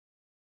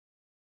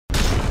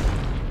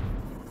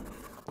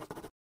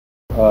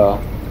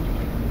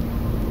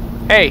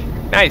Hey,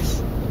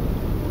 nice.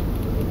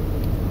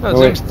 Oh,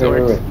 wait.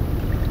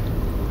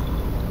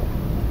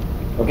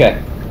 Okay,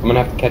 I'm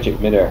gonna have to catch it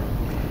midair.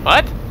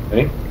 What?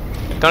 Ready?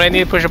 Don't I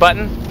need to push a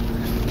button?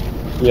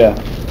 Yeah.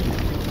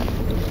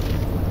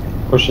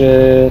 Push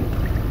it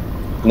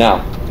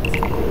now.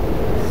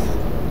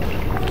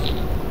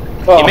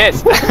 Oh. You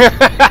missed.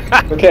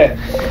 Okay.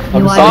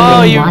 You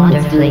are doing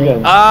wonderfully.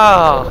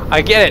 Oh,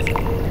 I get it.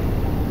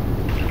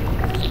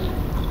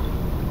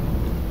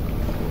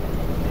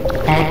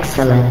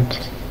 Excellent.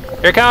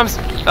 Here it comes.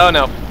 Oh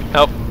no.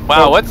 Nope.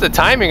 Wow, what's the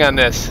timing on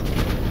this?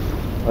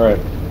 Alright.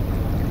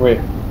 Wait.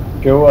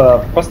 Go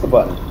press the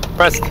button.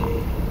 Pressed.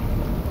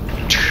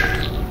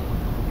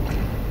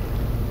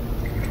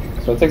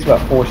 So it takes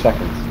about 4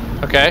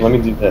 seconds. Okay. Let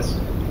me do this.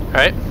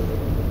 Alright.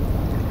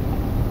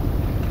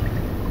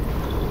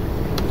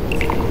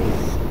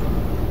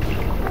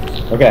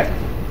 Okay.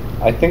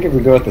 I think if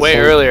we go at the Way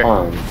same earlier.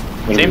 time,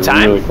 it'll Same be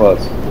time? really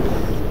close.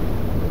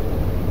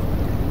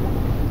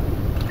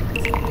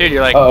 Dude,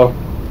 you're like, Uh-oh.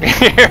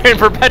 you're in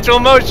perpetual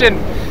motion.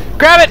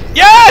 Grab it!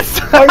 Yes!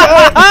 I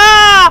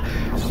got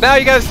it! Now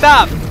you gotta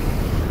stop.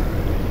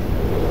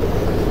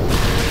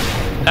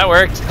 That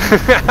worked.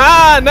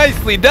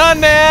 Nicely done,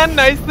 man.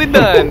 Nicely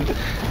done.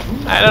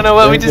 I don't know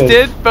what we just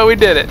did, but we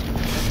did it.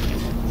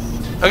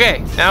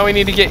 Okay, now we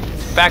need to get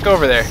back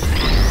over there.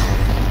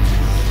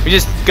 We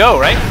just go,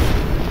 right?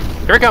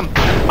 Here I come.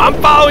 I'm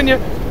following you.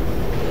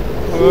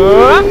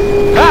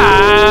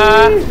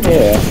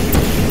 Yeah.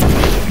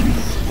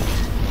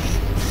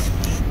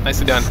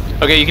 Nicely done.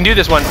 Okay, you can do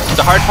this one. It's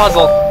a hard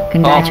puzzle.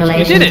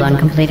 Congratulations you did it. on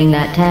completing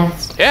that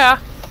test. Yeah.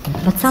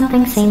 But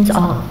something seems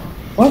off.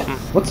 What?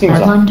 What seems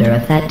I off? wonder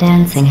if that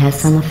dancing has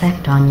some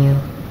effect on you.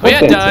 Oh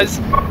yeah, it does.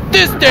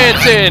 This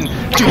dancing.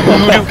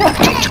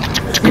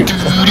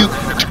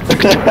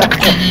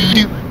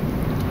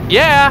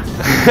 Yeah.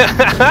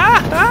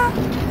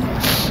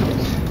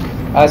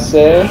 I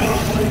said.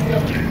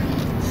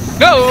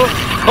 Go.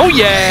 Oh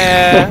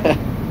yeah.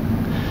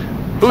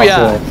 Oh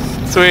yeah.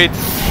 Sweet.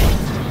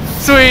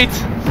 Sweet.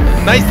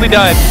 Nicely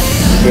done.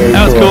 Very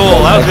That was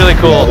cool. That was really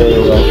cool.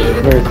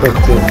 Very quick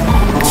too.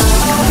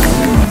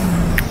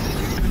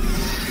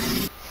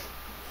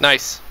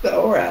 Nice.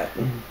 Alright.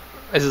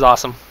 This is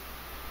awesome.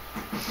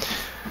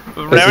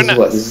 This is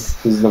what?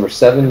 This is number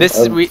 7. This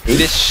of 8?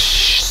 this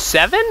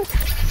 7?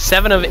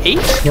 7 of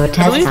 8? Your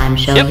test time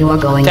shows you are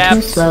going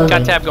too slowly.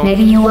 Got tab going.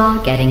 Maybe you are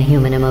getting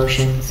human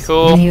emotions.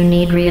 Cool. Do you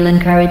need real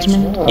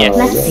encouragement? Yes.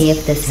 Let's see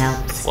if this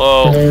helps.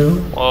 Whoa.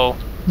 Blue, Whoa.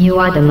 you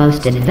are the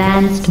most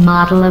advanced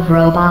model of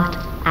robot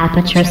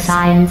Aperture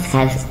Science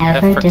has F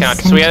ever for count.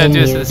 So we had to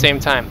do this at the same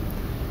time.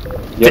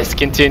 Yep.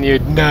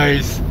 Discontinued.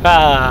 Nice.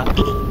 Ah.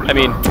 I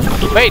mean,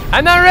 wait.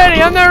 I'm not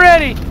ready. I'm not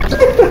ready.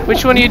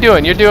 Which one are you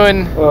doing? You're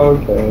doing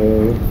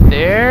Okay.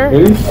 there.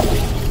 Ready?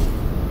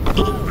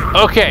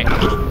 Okay.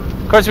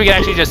 Of course, we can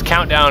actually just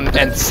count down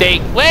and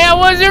say, "Wait, I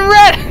wasn't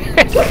ready."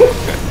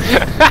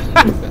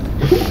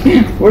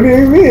 What do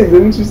you mean?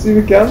 Didn't you see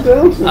the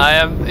countdown? I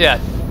am. Yeah.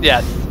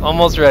 Yes.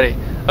 Almost ready.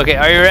 Okay.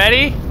 Are you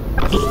ready?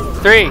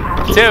 3,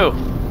 2,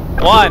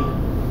 1,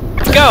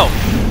 go.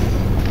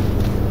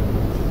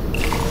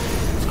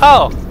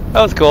 Oh,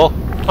 that was cool.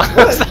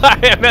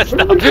 Sorry, I messed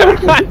up.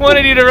 I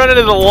wanted you to run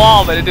into the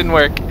wall, but it didn't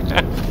work.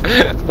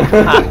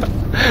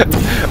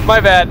 My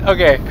bad.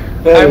 Okay.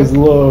 That was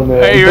low,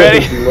 man. Are you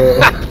ready?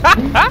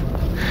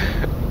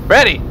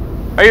 Ready?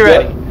 Are you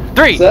ready?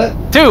 3, Set.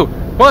 2,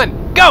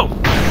 1, go!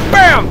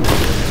 Bam!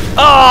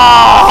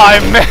 Oh, I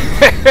missed.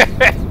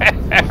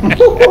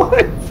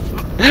 What?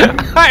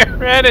 I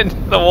ran into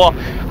the wall.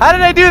 How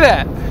did I do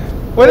that?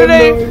 What I did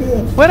have no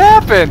idea. What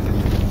happened?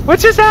 What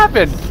just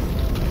happened?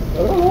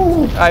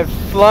 Oh. I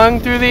flung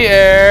through the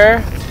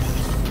air.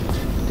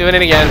 Doing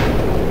it again.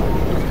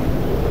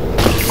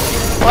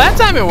 Well, that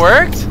time it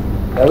worked.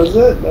 That was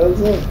it. That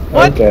was it.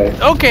 What? Okay.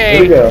 Okay.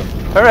 Here we go.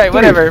 All right,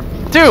 whatever.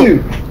 2,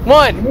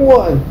 1,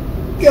 1.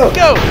 Go.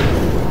 go.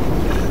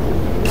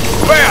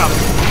 Bam!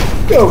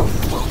 Go.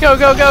 Go,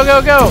 go, go,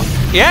 go, go.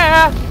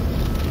 Yeah.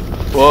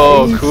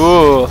 Whoa, Nice.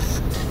 cool.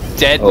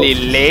 Deadly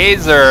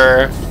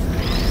laser.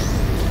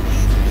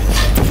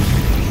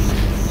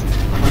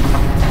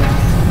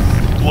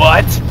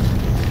 What?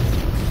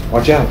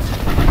 Watch out.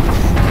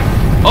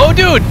 Oh,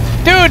 dude!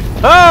 Dude!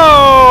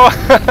 Oh!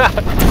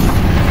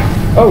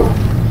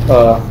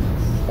 Oh.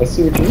 I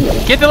see what you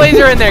mean. Get the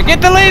laser in there!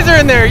 Get the laser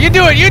in there! You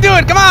do it! You do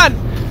it! Come on!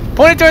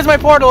 Point it towards my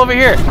portal over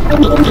here.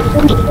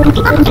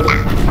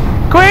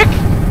 Quick!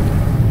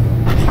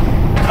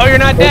 Oh, you're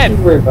not dead. Don't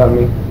you worry about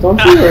me. Don't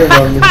you worry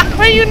about me.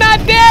 Why are you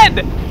not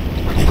dead?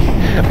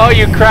 Oh,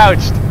 you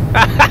crouched.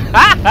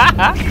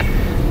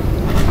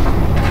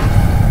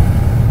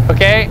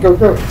 Okay. Go,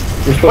 go.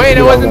 Wait,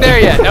 it wasn't there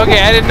yet.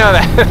 Okay, I didn't know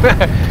that.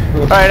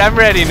 Alright, I'm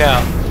ready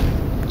now.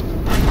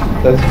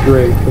 That's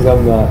great, because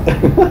I'm not.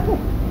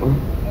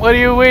 What are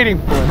you waiting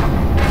for?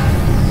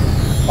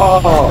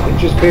 Oh, it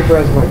just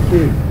vaporized my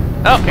cube.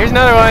 Oh, here's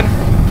another one.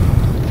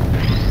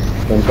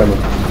 I'm coming.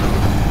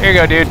 Here you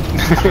go, dude.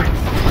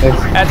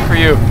 Thanks. That's for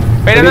you.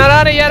 Wait, I'm not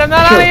on it yet. I'm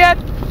not on it yet.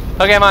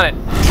 Okay, I'm on it.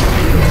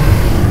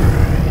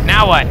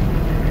 Now what?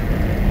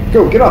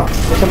 Go, get off,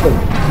 or something.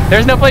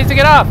 There's no place to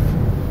get off.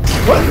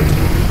 What?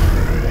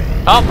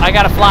 Oh, I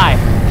gotta fly.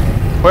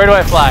 Where do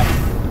I fly?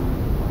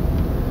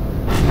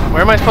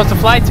 Where am I supposed to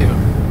fly to?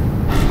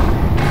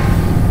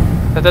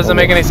 That doesn't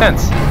make any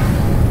sense.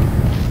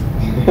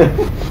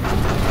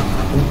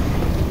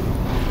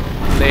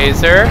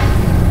 Laser.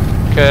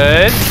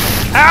 Good.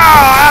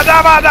 Ow!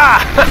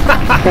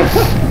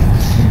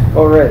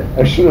 Oh, right.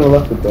 I shouldn't have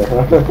left it there,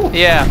 huh?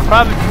 Yeah,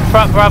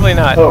 probably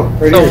not. Oh,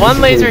 right so here. one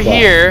laser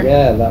here.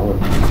 Yeah, that one.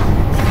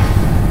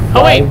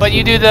 Oh wait, but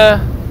you do the...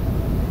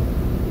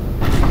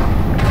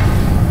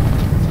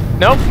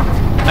 Nope.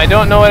 I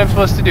don't know what I'm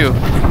supposed to do.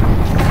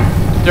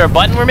 Is there a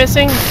button we're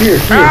missing? Here.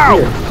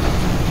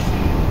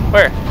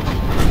 Where?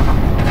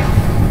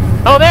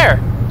 Oh,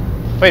 there!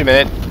 Wait a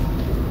minute.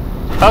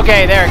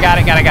 Okay, there, got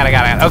it.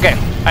 Okay,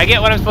 I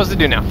get what I'm supposed to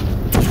do now.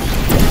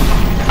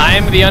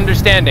 I'm the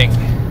understanding.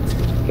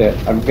 Okay,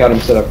 I've got him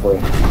set up for you.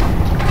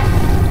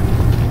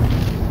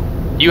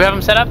 You have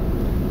them set up?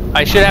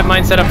 I should have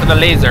mine set up for the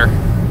laser.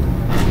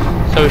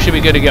 So we should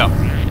be good to go.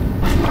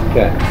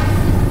 Okay.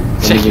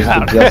 Check you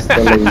out. Adjust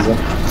the laser.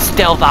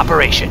 Stealth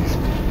operation.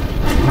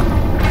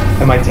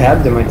 Am I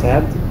tabbed?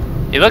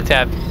 You look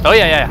tabbed. Oh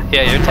yeah,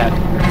 you're tabbed.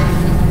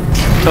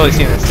 Totally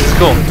seen this. This is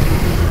cool.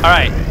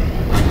 Alright.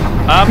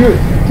 Up.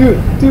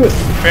 Do it.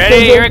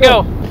 Ready? Here we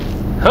go.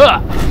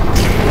 Huh.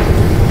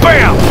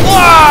 Bam!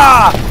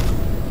 Wah!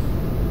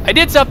 I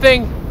did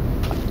something.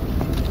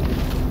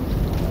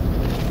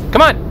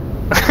 Come on.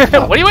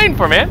 What are you waiting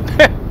for, man?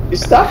 You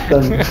stopped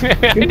them.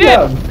 I Good did.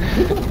 job.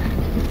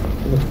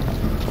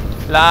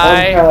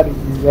 Fly. I'm proud of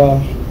you,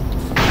 Josh.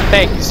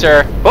 Thank you,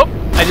 sir. Whoop!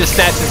 I just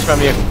snatched this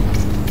from you.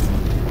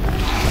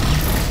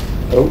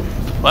 Oh.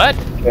 What?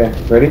 Okay,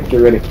 ready?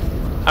 Get ready.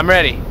 I'm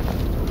ready.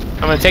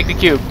 I'm gonna take the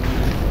cube.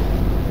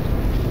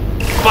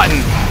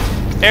 Button.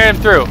 Tear him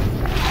through.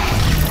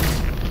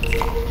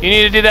 You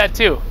need to do that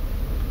too.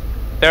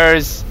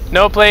 There's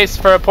no place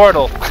for a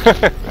portal.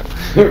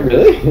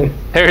 Really?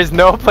 There is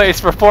no place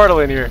for a portal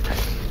in here.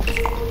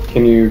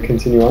 Can you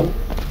continue on?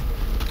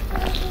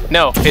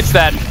 No, it's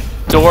that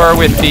door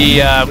with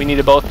the, we need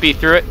to both be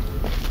through it.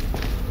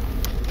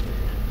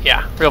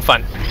 Yeah, real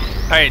fun.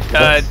 Alright,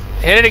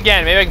 hit it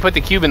again. Maybe I can put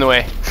the cube in the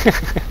way.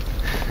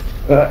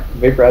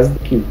 Vaporize the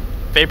cube.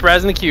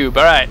 Vaporizing the cube,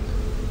 alright.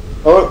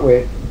 Oh,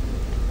 wait.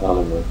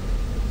 Oh, no.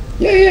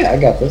 Yeah, I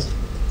got this.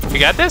 You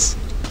got this?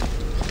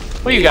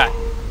 What do you got?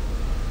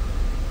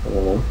 I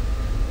don't know.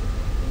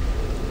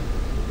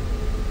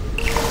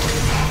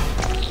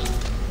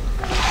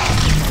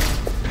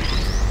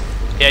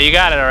 Yeah, you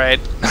got it, alright.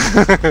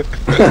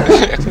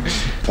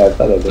 I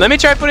thought I did. Let me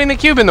try putting the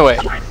cube in the way.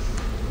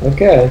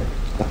 Okay.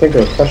 I think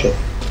I'll crush it.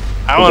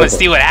 I want to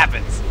see what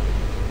happens.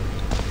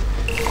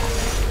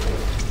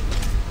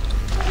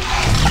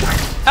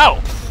 Oh!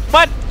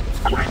 What?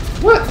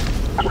 What?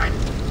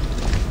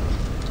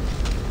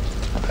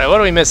 Alright, what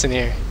are we missing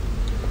here?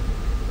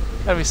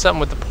 Gotta be something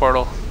with the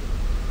portal.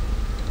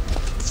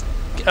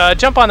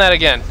 Jump on that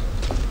again.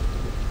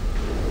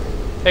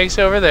 Takes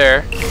you over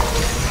there.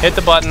 Hit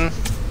the button.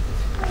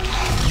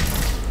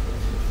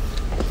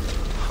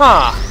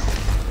 Huh.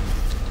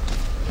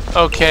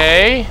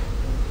 Okay.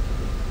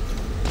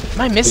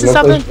 Am I missing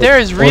something? There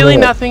is really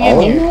nothing in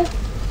here.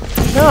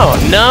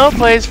 No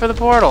place for the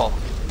portal.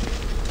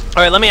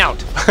 Alright, let me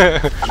out.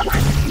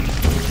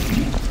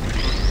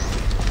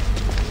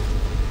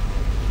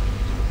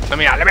 Let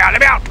me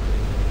out.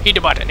 Hit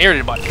the button. Here's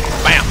the button.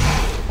 Bam.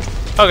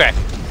 Okay.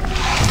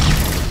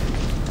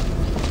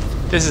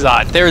 This is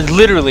odd. There is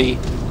literally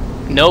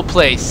no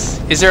place.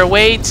 Is there a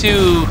way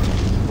to...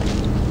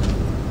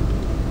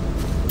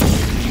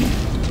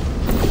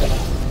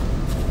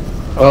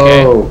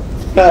 Okay. Oh,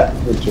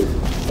 Richard.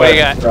 What do you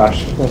got?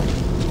 Rush.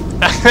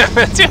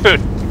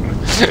 Dude.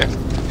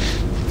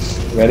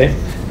 Ready?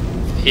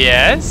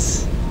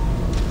 Yes.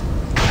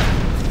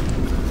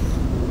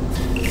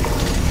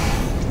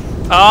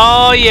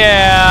 Oh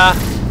yeah.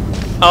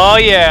 Oh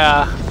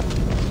yeah.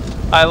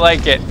 I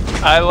like it.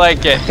 I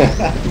like it.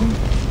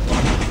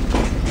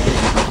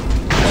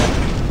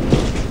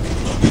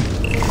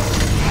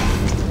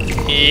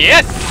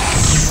 Yes.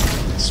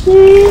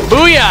 Sweet.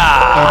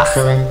 Booyah.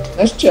 Excellent.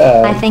 Nice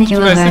job. I think you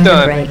will Nicely earn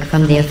done. a break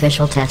from the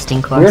official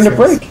testing We're courses. in a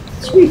break.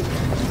 Sweet.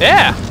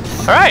 Yeah.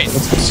 All right.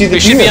 Let's go see the We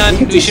should deer. be on.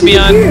 get to We should see be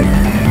the on deer.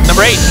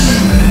 number 8.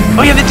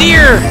 Oh yeah, the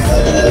deer.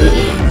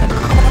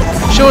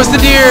 Show us the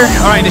deer.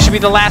 All right, this should be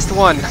the last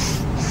one.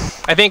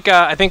 I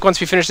think once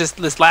we finish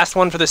this last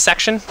one for this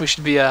section, we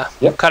should be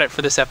Yep. cut it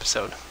for this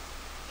episode.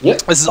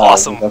 Yep. This is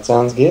awesome. That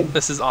sounds good.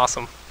 This is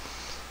awesome.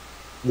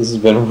 This has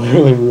been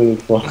really, really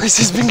fun. This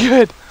has been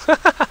good.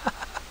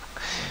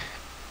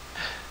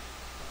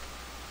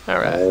 All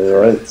right.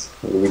 Alright.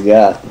 What do we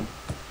got?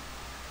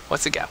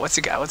 What's it got? What's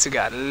it got? What's it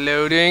got?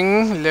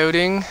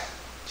 Loading.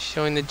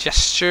 Showing the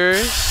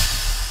gestures.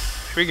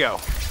 Here we go.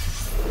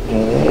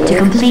 To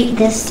complete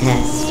this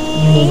test, you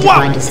need to Whoa.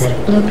 find a set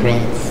of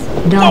blueprints.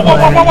 Whoa, Don't whoa,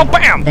 whoa, whoa, worry,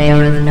 bam! they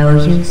are of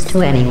no use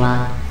to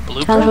anyone.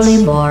 Blueprints?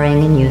 Totally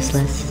boring and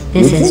useless.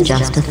 This is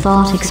just a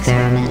thought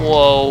experiment.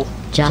 Whoa.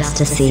 just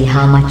to see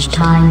how much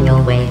time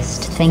you'll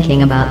waste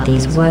thinking about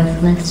these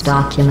worthless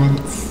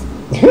documents.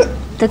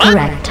 The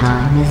correct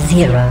time is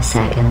 0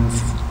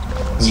 seconds.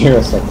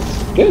 0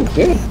 seconds. Good,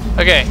 good.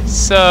 Okay,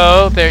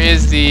 so there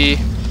is the...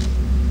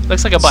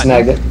 Looks like a button.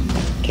 Snag it.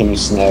 Can you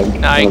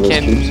snag? No, I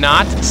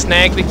cannot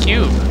snag the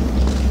cube.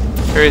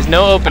 There is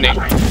no opening.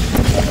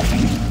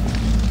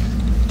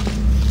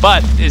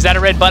 But, is that a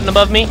red button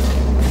above me?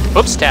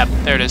 Oops, tab.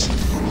 There it is.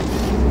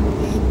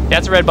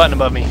 That's a red button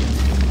above me.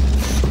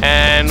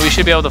 And we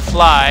should be able to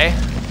fly.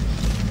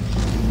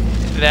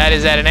 That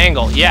is at an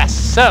angle. Yes.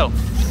 So,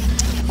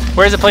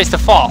 where's the place to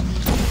fall?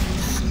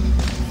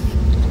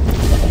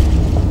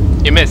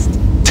 You missed.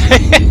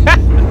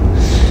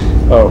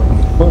 Oh.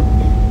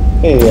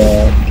 Hey,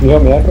 can you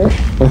help me out here?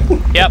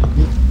 Yep.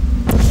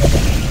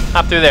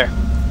 Hop through there.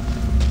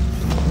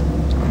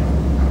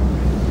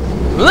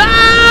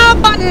 Ah,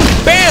 button!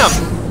 Bam!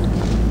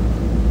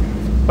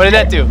 What did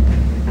that do?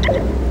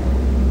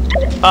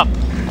 Up.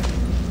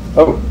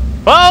 Oh.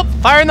 Oh,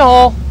 fire in the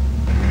hole.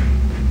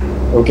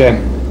 Okay.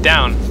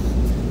 Down.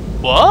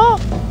 Whoa?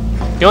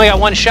 You only got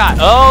one shot.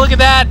 Oh, look at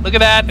that. Look at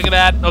that. Look at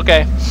that.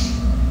 Okay.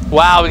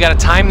 Wow, we gotta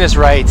time this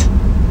right.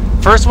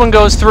 First one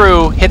goes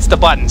through, hits the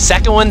button.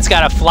 Second one's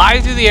gotta fly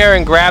through the air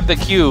and grab the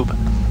cube.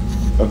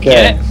 Okay.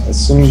 Get it?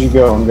 As soon as you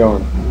go, I'm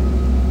going.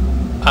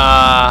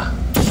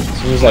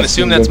 I'm gonna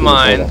assume that's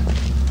mine.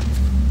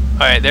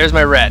 Alright, there's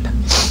my red.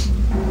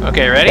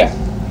 Okay, ready? Okay.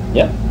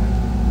 Yep.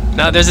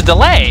 Now there's a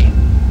delay.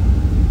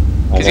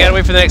 Because you gotta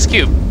wait for the next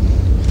cube.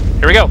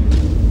 Here we go.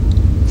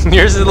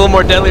 Yours is a little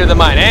more deadlier than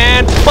mine.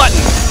 And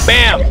button!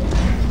 Bam!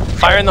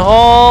 Fire in the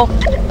hole.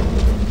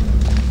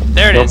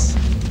 There it is.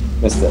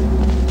 Missed it.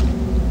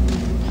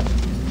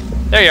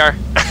 There you are.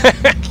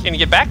 Can you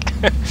get back?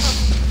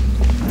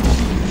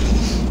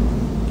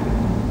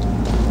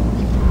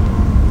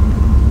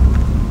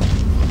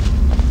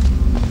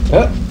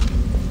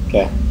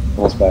 Okay,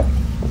 almost back.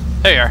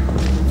 There you are.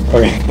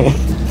 Okay.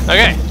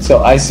 Okay.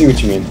 So I see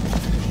what you mean.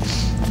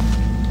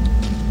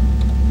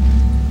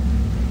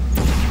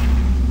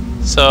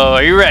 So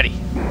are you ready?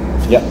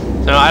 Yep.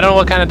 So I don't know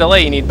what kind of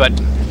delay you need, but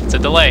it's a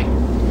delay.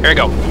 Here we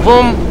go.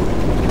 Boom.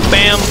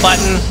 Bam.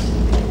 Button.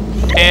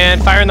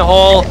 And fire in the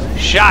hole.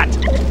 Shot.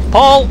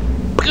 Pull.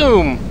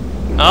 Boom.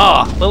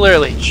 Oh, a little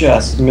early.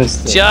 Just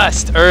missed it.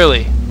 Just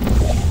early.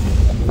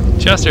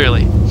 Just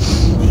early.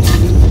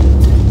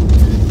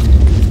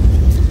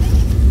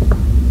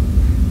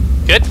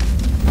 Good.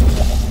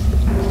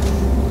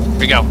 Here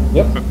we go.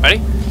 Yep. Ready?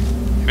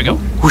 Here we go.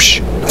 Whoosh.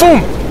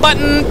 Boom.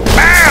 Button.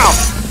 Bam.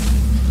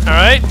 All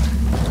right.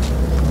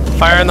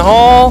 Fire in the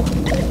hole.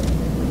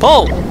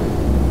 Pull.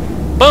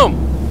 Boom.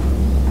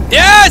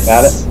 Yes.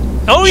 Got it.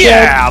 Oh Check.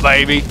 yeah,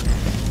 baby.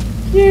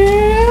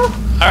 Yeah.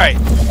 All right.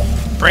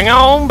 Bring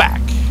on back.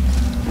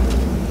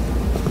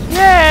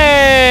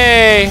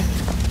 Yay!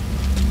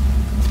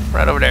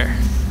 Right over there.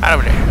 Right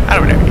over there. Right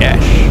over there.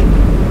 Yes.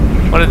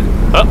 What is?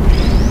 Oh.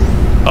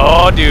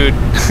 Oh, dude.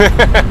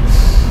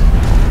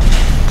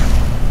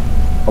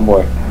 Oh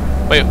boy.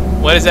 Wait.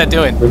 What is that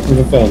doing? Go through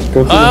the fan.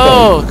 Go through the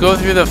Oh, go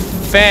through the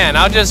fan.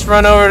 I'll just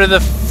run over to the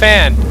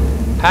fan.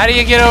 How do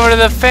you get over to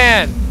the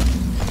fan?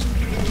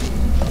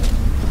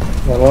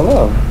 fan. I don't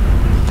know.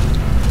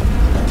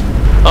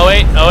 Oh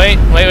wait. Oh wait.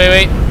 Wait. Wait.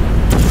 Wait.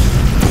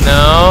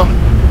 No.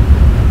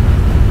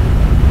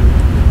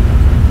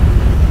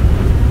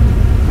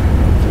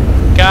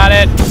 Got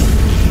it.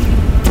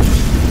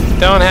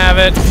 Don't have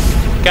it.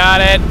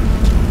 Got it.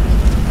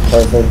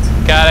 Perfect.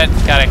 Got it.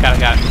 Got it. Got it.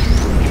 Got it.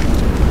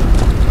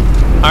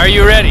 Are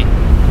you ready?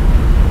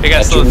 You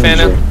gotta slow the fan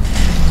down.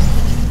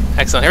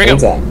 Excellent. Here we go.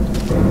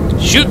 Anytime.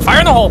 Shoot! Fire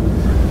in the hole!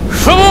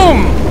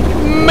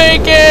 Boom!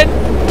 Make it!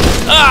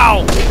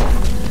 Ow!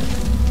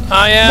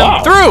 I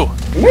am through!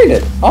 You made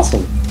it.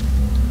 Awesome.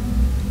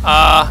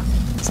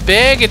 It's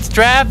big, it's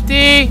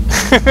drafty.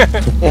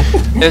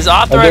 There's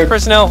authorized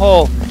personnel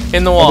hole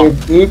in the wall. Are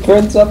there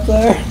blueprints up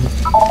there?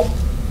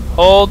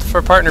 Hold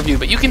for partner view,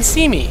 but you can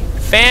see me.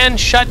 Fan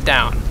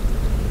shutdown.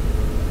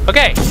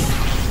 Okay.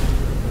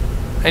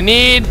 I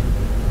need,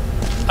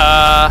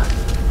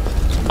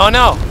 oh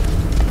no.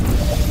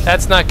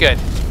 That's not good.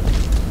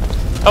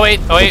 Oh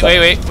wait, oh wait, wait,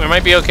 wait. We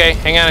might be okay.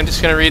 Hang on, I'm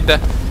just gonna read the...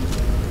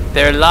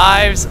 Their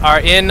lives are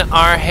in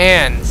our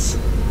hands.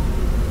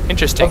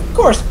 Interesting. Of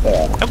course they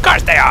are. Of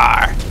course they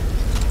are.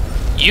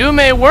 You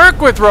may work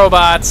with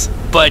robots,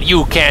 but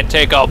you can't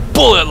take a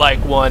bullet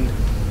like one.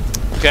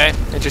 Okay,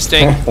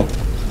 interesting.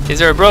 Is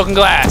there a broken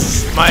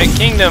glass? My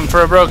kingdom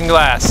for a broken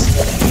glass.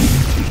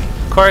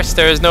 Of course,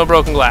 there is no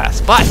broken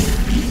glass, but...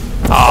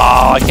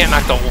 Oh, I can't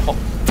knock the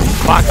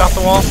clock off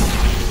the wall.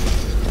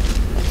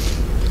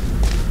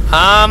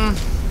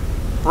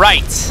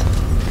 Right.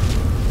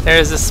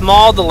 There's a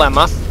small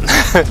dilemma.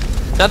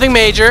 Nothing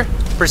major,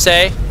 per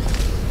se.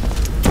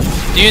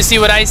 Do you see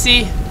what I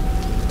see?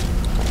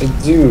 I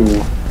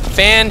do.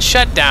 Fan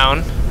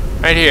shutdown,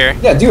 right here.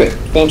 Yeah, do it.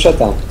 Fan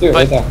shutdown. Do it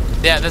right there.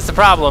 Yeah, that's the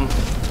problem.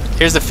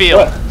 Here's the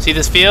field. What? See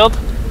this field?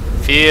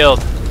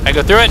 Field. I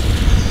go through it,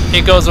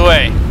 it goes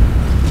away.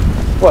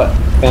 What?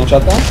 Fan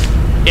shutdown?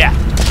 Yeah.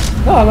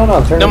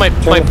 No. Turn my the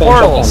fan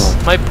portals. shutdown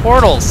on. My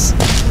portals.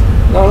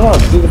 No.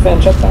 Do the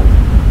fan shutdown.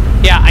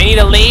 Yeah, I need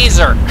a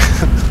laser.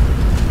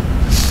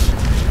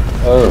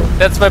 Oh.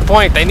 That's my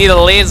point. I need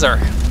a laser.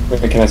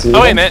 Wait, can I see you?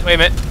 Oh, wait a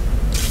minute.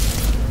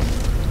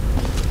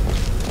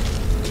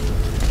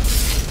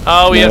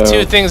 Oh, we have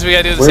two things we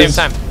gotta do at the same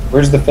time.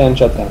 Where's the fan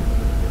shutdown?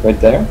 Right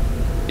there?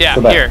 Yeah,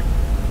 Go back. here.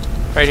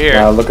 Right here.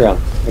 Now look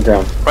around. Look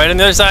around. Right on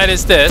the other side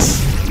is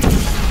this.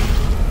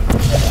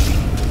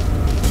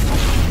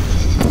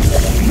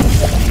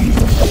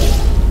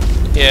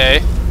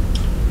 Yay.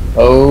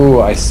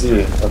 Oh, I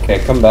see. Okay,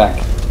 come back.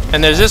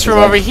 And there's this room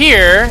over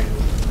here,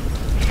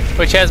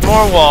 which has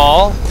more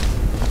wall,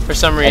 for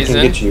some reason.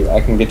 I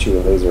can get you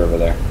a laser over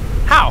there.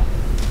 How?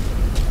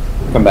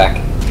 Come back.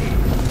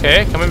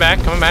 Okay, coming back.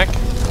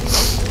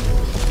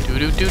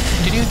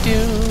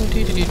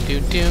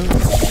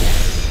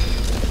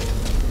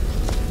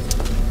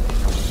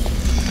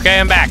 Okay,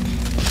 I'm back.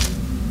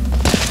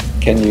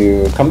 Can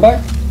you come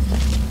back?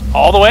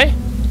 All the way?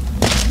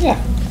 Yeah.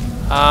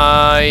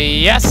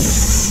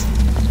 Yes.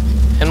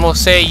 And we'll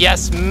say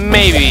yes,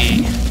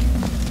 maybe.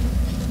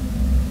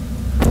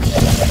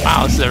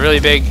 Wow, this is a really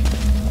big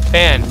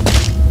fan.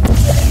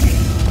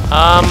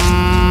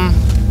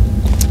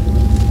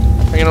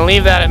 We're gonna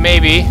leave that at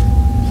maybe.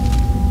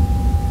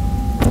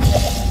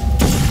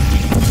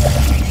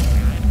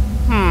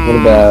 What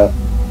about...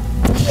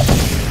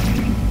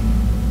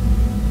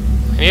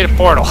 I need a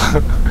portal.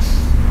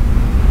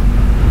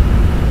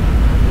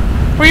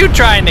 Were you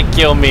trying to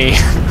kill me?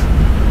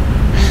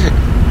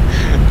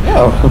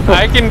 No.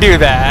 I can do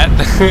that.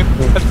 That's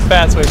the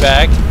fast way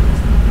back.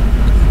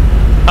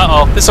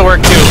 Uh-oh, this'll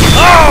work too.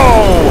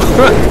 Oh!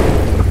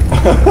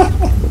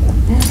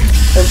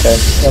 Okay,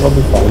 that'll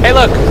be fine. Hey,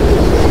 look!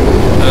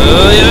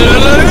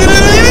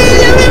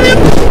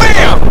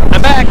 Bam!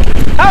 I'm back!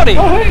 Howdy!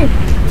 Oh, hey!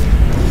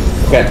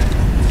 Okay,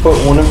 put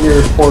one of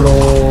your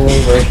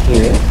portals right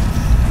here.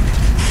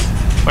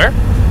 Where? I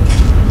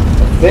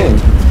think.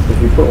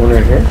 If you put one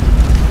right here.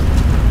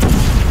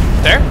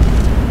 There?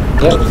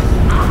 Yep.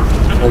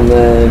 And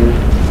then...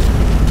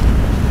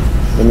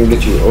 let me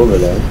get you over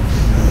there.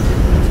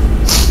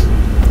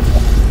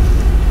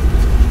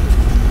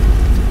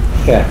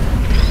 Okay.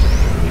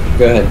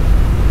 Go ahead.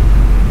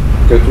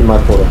 Go through my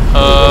portal.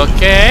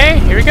 Okay,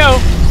 here we go.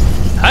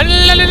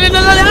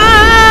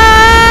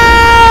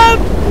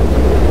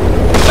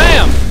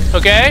 Bam!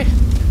 Okay.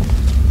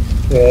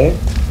 Okay.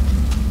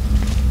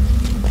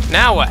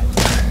 Now what?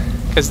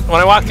 Because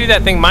when I walk through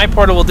that thing, my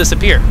portal will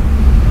disappear.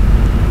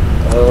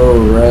 Oh,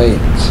 right.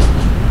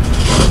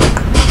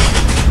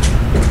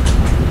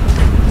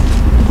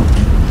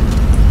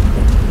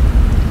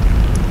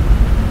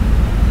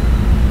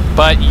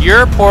 But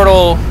your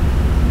portal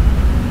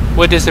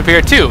would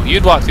disappear too.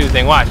 You'd walk through the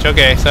thing. Watch.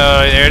 Okay, so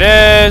there it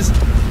is.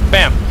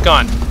 Bam,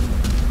 gone.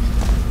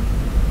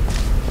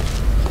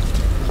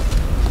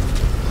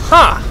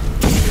 Huh.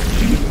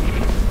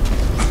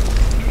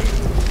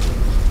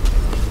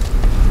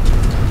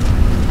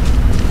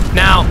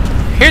 Now,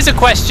 here's a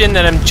question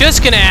that I'm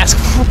just gonna ask.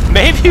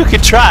 Maybe you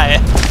could try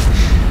it.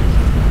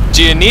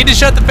 Do you need to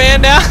shut the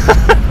fan down?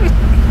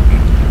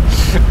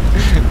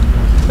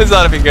 This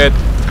ought to be good.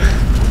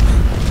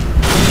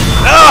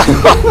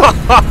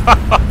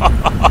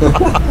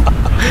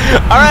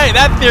 Alright,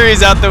 that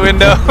theory's out the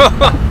window.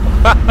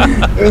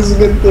 It was a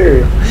good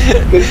theory.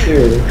 Good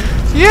theory.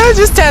 Yeah,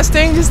 just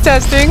testing.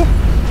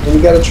 And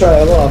you gotta try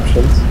all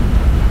options.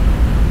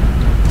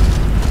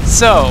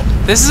 So,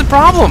 this is a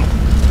problem.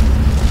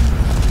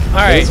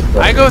 Alright,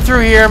 I go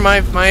through here,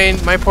 my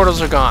portals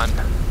are gone.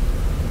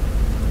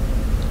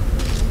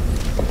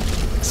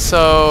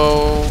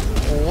 So,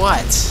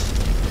 what?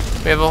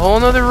 We have a whole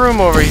nother room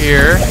over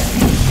here.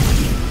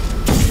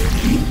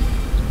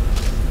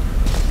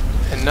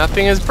 And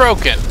nothing is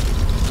broken.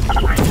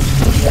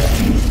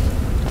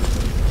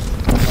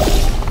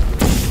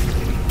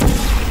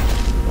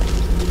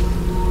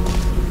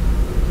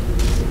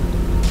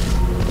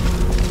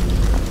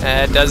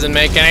 That doesn't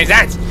make any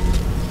sense.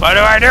 What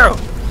do I do?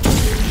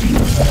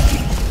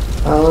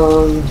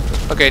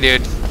 Okay,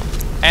 dude.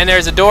 And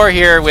there's a door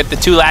here with the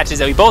two latches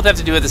that we both have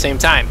to do at the same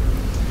time.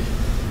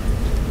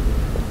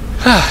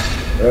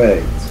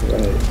 Right.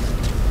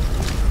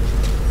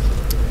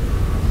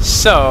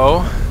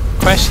 So,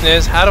 question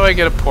is, how do I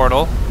get a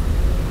portal?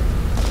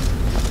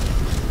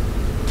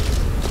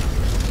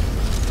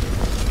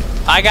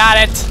 I got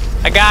it.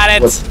 I got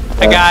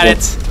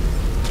it.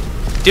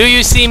 Do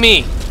you see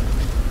me?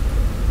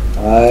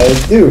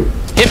 I do.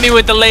 Hit me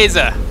with the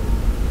laser.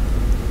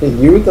 Hit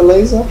you with the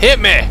laser? Hit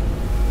me.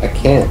 I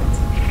can't.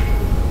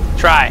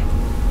 Try.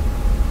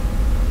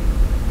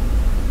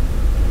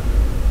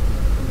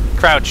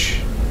 Crouch.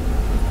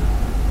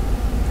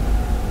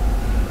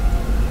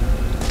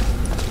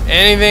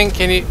 Anything?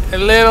 Can you a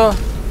little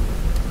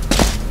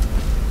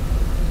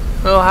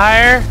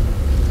higher?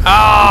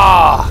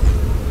 Ah!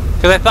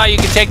 Because I thought you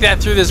could take that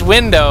through this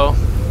window.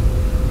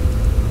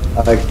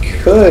 I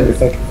could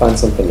if I could find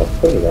something to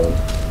put it on.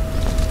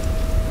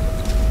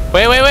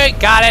 Wait.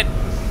 Got it.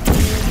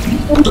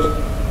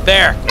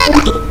 There.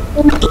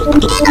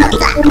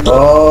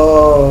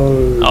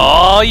 Oh.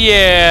 Oh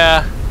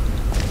yeah.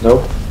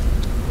 Nope.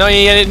 No,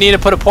 you need to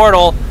put a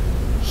portal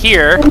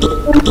here,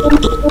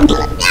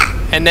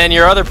 and then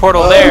your other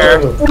portal there.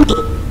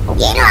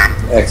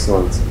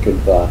 Excellent. Good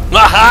thought.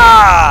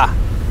 Aha!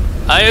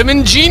 I am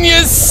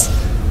ingenious.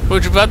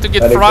 We're about to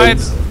get fried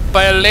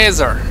by a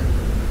laser.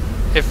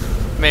 If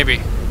maybe.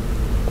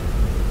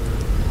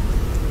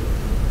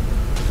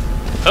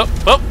 Oh!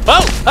 Oh!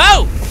 Oh!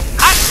 Oh!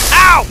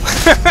 Ow!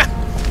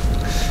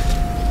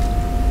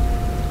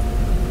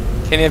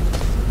 Can you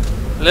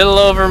a little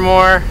over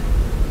more?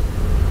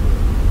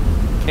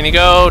 Can you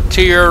go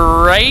to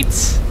your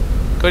right?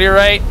 Go to your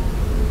right.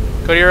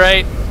 Go to your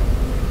right.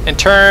 And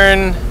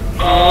turn.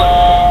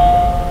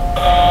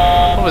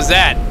 What was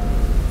that?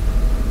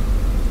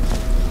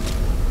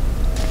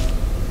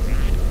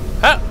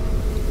 Huh?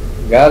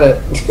 Got it.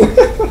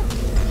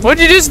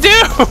 What'd you just do?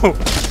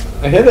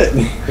 I hit it.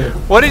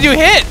 What did you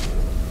hit?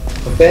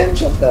 The fan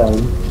shut down.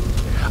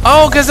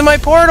 Oh, because of my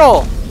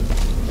portal.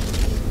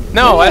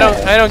 No,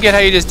 Yeah. I don't get how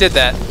you just did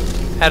that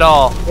at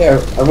all.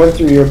 Yeah, I went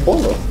through your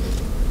portal.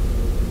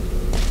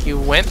 You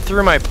went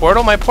through my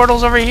portal? My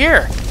portal's over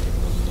here.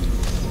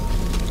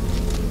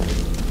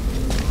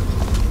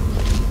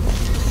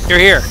 You're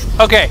here.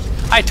 Okay.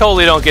 I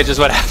totally don't get just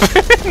what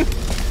happened.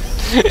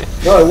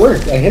 No, it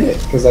worked. I hit it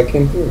because I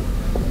came through.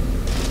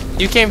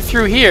 You came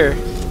through here.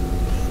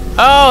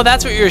 Oh,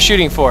 that's what you were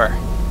shooting for.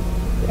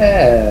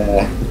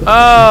 Yeah.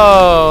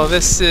 Oh,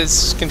 this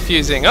is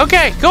confusing.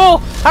 Okay, cool.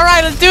 All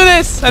right, let's do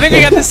this. I think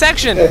we got this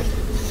section. Okay.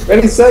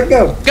 Ready, set,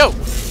 go. Go.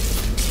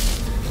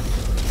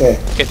 Okay.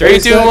 Okay, 3,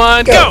 2,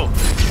 1, go.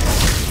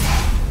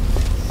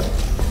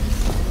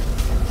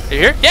 You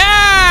here?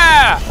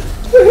 Yeah!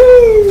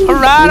 Woohoo! All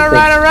right, all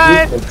right, all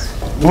right.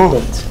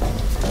 Movement.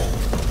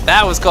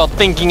 That was called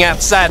thinking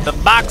outside the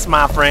box,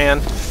 my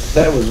friend.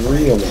 That was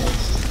real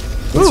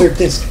nice. What's Ooh. our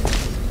disc?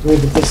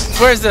 Where's the disc?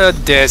 Where's the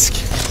disc?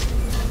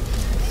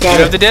 Got You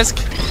it. have the disc?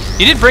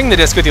 You did bring the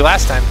disc with you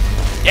last time.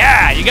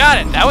 Yeah, you got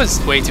it. That was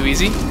way too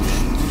easy.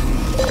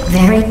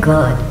 Very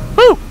good.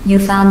 Woo! You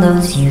found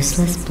those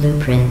useless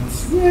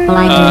blueprints. Well,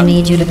 I do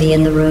need you to be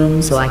in the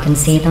room so I can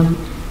see them.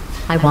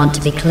 I want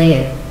to be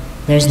clear.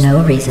 There's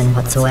no reason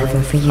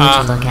whatsoever for you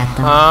to look at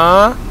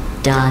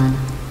them. Done.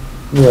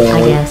 Right. I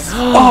guess.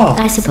 Oh.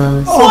 I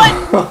suppose.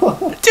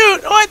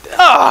 Dude, what?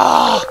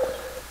 Oh!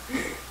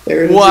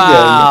 There it is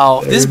Wow.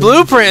 again. This There it is.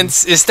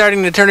 blueprints is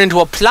starting to turn into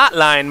a plot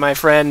line, my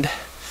friend.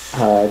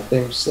 I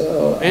think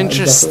so. I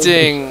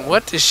Interesting.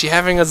 What is she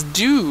having us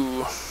do?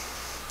 definitely-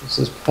 This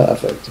is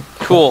perfect.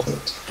 Cool.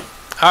 Perfect.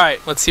 All right,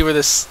 let's see where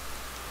this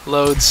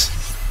loads.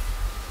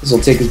 This will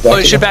take us back. Oh,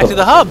 you should back to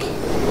the hub.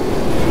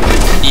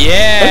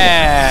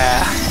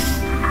 Yeah.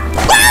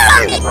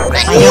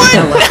 I don't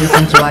know what you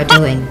think you are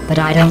doing, but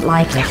I don't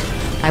like it.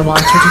 I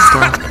want you to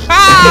stop.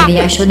 Maybe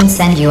I shouldn't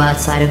send you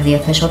outside of the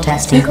official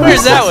testing course.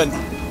 Where's that one?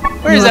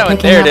 Where's that one?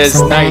 There it is.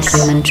 Some Nice. bad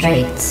human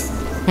traits.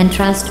 And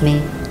trust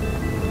me,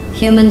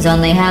 humans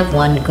only have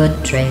one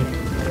good trait.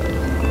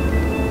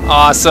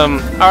 Awesome.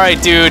 All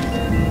right, dude.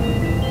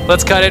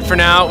 Let's cut it for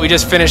now. We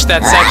just finished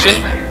that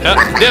section.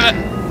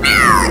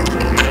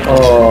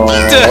 Oh.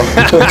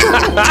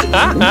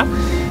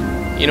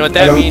 You know what I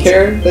that don't means?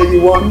 care that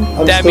you won.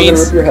 I'm That still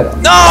means- gonna rip your head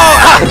off. No!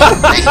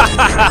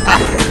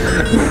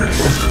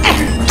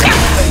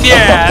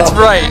 Yeah, that's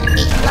right.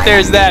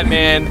 There's that,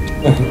 man.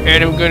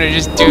 And I'm gonna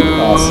just do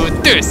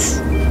Awesome. this.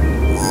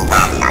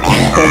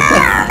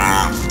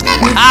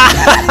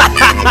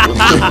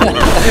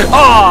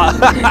 Oh!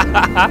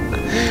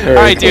 Very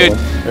All right, cool. dude.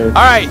 Very All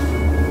right.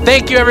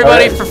 Thank you,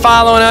 everybody, All right. for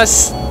following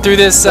us through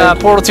this Thank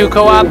you. Portal 2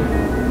 co-op.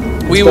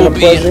 We It's will been a be.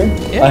 pleasure.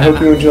 Yeah. I hope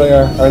you enjoy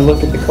our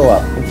look at the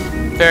co-op.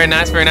 Very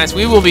nice, very nice.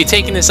 We will be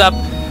taking this up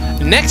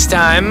next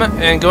time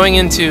and going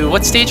into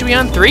what stage are we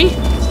on? 3?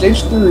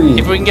 Stage 3.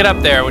 If we can get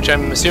up there, which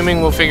I'm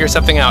assuming we'll figure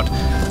something out.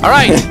 All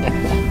right.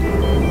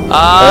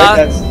 All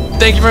right, guys.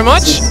 Thank you very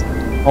much. This is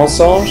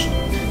Ensemble.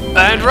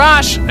 And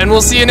Rosh, and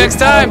we'll see you next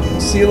time.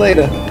 See you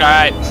later. All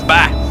right.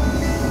 Bye.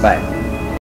 Bye.